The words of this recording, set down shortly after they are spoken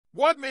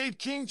What made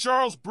King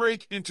Charles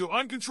break into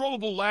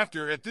uncontrollable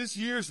laughter at this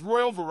year's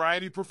Royal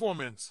Variety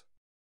performance?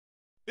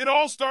 It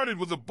all started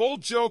with a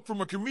bold joke from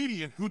a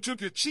comedian who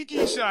took a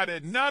cheeky shot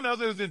at none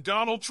other than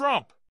Donald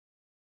Trump.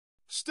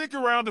 Stick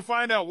around to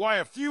find out why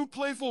a few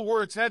playful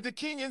words had the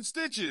king in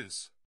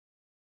stitches.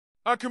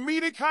 A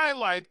comedic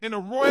highlight in a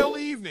royal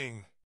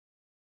evening.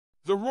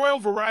 The Royal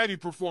Variety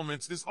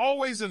performance is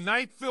always a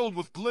night filled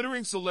with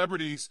glittering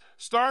celebrities,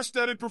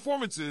 star-studded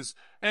performances,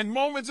 and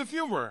moments of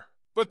humor.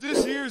 But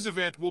this year's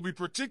event will be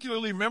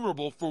particularly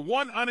memorable for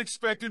one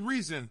unexpected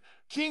reason: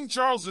 King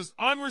Charles's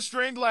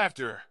unrestrained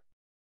laughter.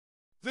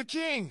 The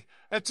king,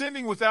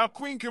 attending without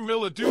Queen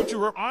Camilla due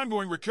to her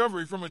ongoing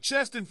recovery from a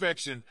chest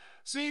infection,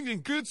 seemed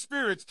in good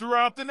spirits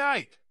throughout the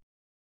night.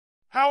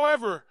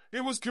 However,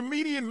 it was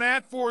comedian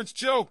Matt Ford's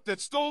joke that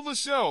stole the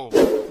show,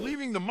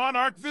 leaving the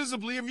monarch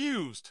visibly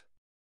amused.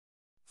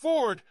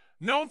 Ford,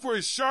 known for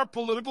his sharp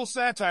political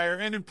satire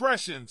and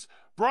impressions,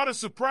 brought a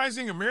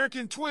surprising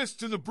American twist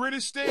to the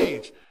British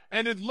stage,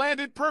 and it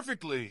landed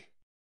perfectly.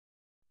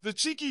 The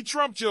cheeky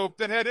Trump joke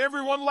that had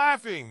everyone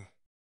laughing.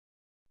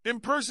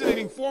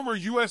 Impersonating former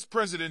U.S.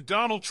 President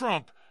Donald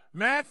Trump,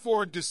 Matt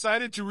Ford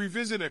decided to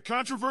revisit a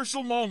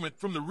controversial moment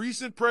from the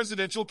recent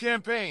presidential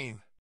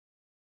campaign.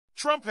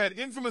 Trump had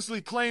infamously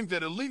claimed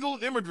that illegal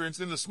immigrants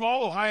in the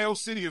small Ohio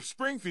city of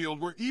Springfield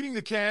were eating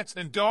the cats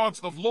and dogs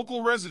of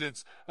local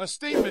residents, a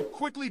statement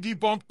quickly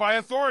debunked by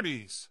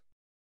authorities.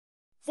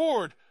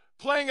 Ford,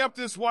 playing up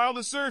this wild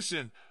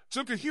assertion,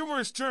 took a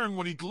humorous turn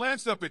when he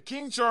glanced up at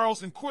King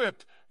Charles and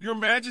quipped, "Your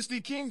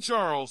Majesty King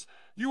Charles,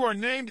 you are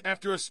named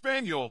after a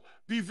spaniel.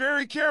 Be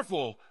very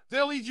careful,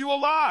 they'll eat you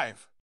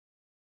alive."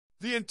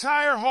 The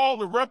entire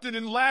hall erupted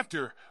in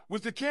laughter,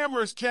 with the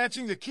cameras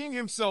catching the king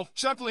himself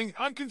chuckling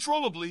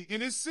uncontrollably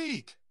in his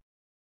seat.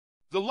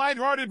 The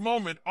light-hearted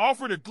moment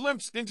offered a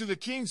glimpse into the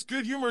king's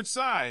good-humored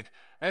side,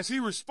 as he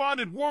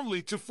responded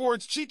warmly to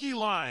Ford's cheeky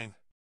line.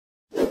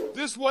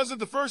 This wasn't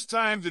the first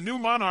time the new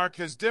monarch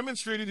has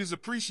demonstrated his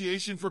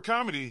appreciation for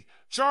comedy.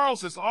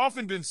 Charles has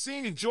often been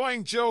seen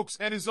enjoying jokes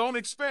at his own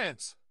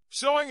expense,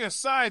 showing a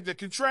side that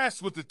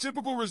contrasts with the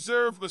typical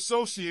reserve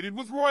associated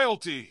with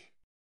royalty.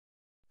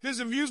 His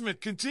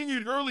amusement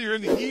continued earlier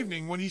in the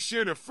evening when he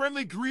shared a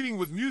friendly greeting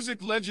with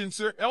music legend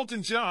Sir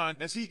Elton John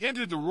as he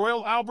entered the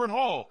Royal Albert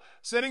Hall,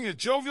 setting a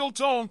jovial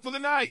tone for the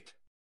night.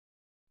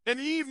 An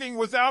evening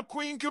without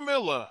Queen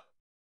Camilla.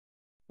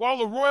 While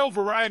the Royal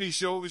Variety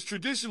Show is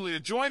traditionally a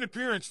joint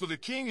appearance for the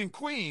king and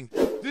queen,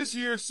 this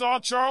year saw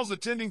Charles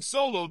attending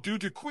solo due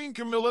to Queen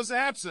Camilla's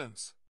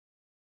absence.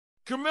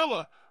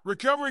 Camilla,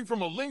 recovering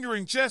from a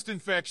lingering chest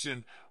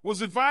infection,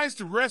 was advised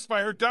to rest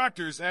by her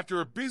doctors after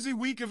a busy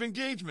week of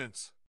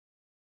engagements.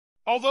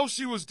 Although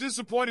she was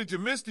disappointed to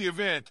miss the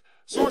event,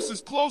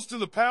 sources close to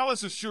the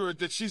palace assured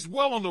that she's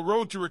well on the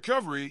road to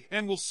recovery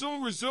and will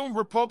soon resume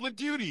her public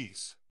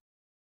duties.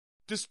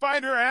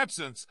 Despite her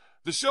absence,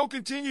 the show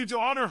continued to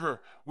honor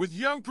her, with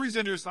young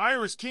presenters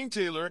Iris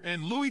King-Taylor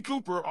and Louis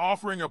Cooper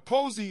offering a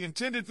posy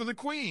intended for the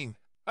Queen,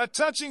 a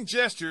touching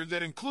gesture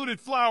that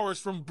included flowers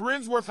from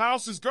Brinsworth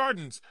House's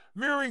gardens,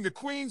 mirroring the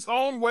Queen's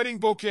own wedding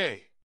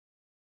bouquet.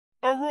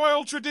 A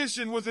royal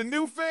tradition with a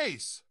new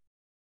face.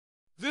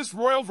 This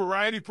Royal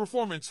Variety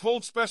performance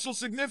holds special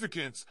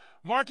significance,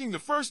 marking the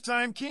first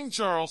time King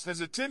Charles has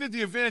attended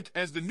the event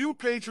as the new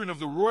patron of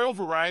the Royal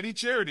Variety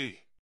charity.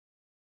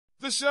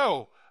 The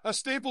show, a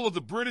staple of the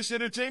British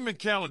entertainment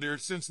calendar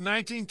since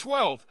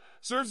 1912,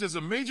 serves as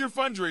a major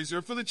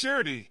fundraiser for the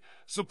charity,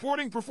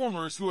 supporting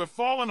performers who have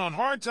fallen on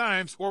hard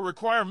times or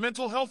require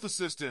mental health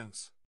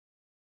assistance.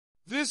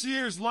 This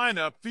year's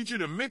lineup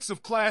featured a mix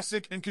of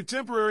classic and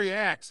contemporary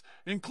acts,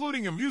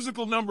 including a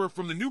musical number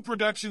from the new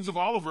productions of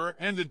Oliver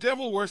and the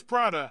Devil Wears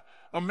Prada,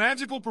 a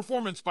magical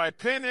performance by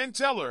Penn and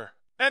Teller,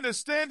 and a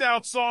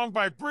standout song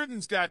by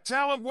Britain's Got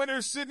Talent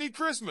winner Sydney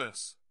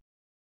Christmas.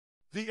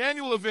 The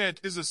annual event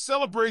is a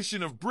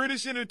celebration of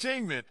British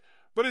entertainment,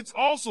 but it's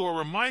also a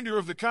reminder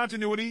of the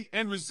continuity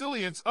and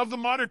resilience of the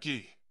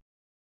monarchy.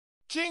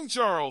 King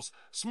Charles,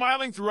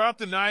 smiling throughout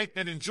the night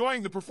and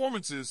enjoying the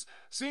performances,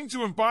 seemed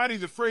to embody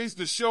the phrase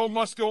 "the show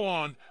must go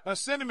on," a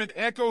sentiment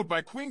echoed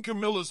by Queen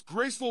Camilla's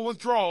graceful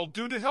withdrawal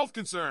due to health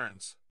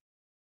concerns.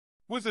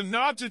 With a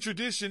nod to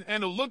tradition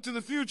and a look to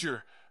the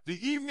future,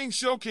 the evening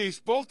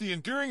showcased both the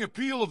enduring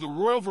appeal of the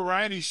Royal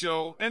Variety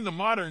Show and the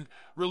modern,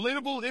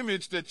 relatable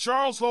image that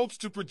Charles hopes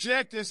to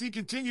project as he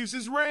continues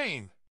his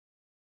reign.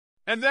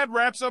 And that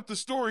wraps up the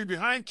story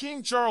behind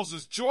King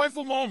Charles's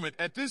joyful moment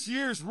at this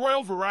year's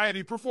Royal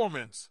Variety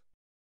performance.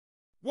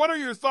 What are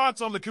your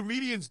thoughts on the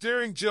comedian's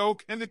daring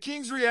joke and the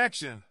king's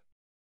reaction?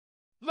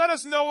 Let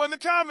us know in the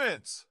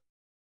comments!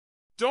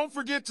 Don't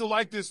forget to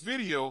like this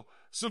video,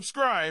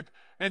 subscribe,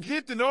 and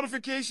hit the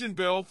notification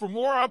bell for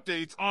more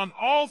updates on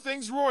all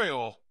things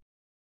royal.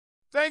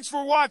 Thanks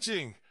for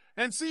watching,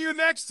 and see you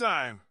next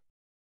time!